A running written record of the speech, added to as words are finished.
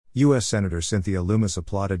U.S. Senator Cynthia Lummis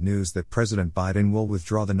applauded news that President Biden will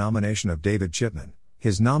withdraw the nomination of David Chipman,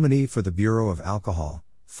 his nominee for the Bureau of Alcohol,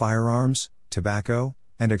 Firearms, Tobacco,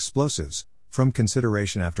 and Explosives, from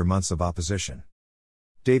consideration after months of opposition.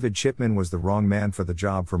 David Chipman was the wrong man for the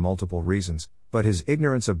job for multiple reasons, but his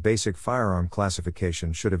ignorance of basic firearm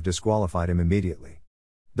classification should have disqualified him immediately.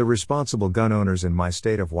 The responsible gun owners in my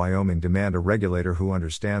state of Wyoming demand a regulator who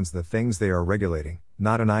understands the things they are regulating,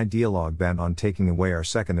 not an ideologue bent on taking away our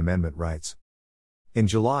Second Amendment rights. In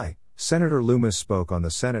July, Senator Lummis spoke on the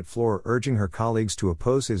Senate floor urging her colleagues to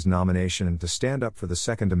oppose his nomination and to stand up for the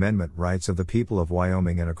Second Amendment rights of the people of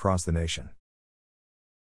Wyoming and across the nation.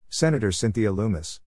 Senator Cynthia Lummis.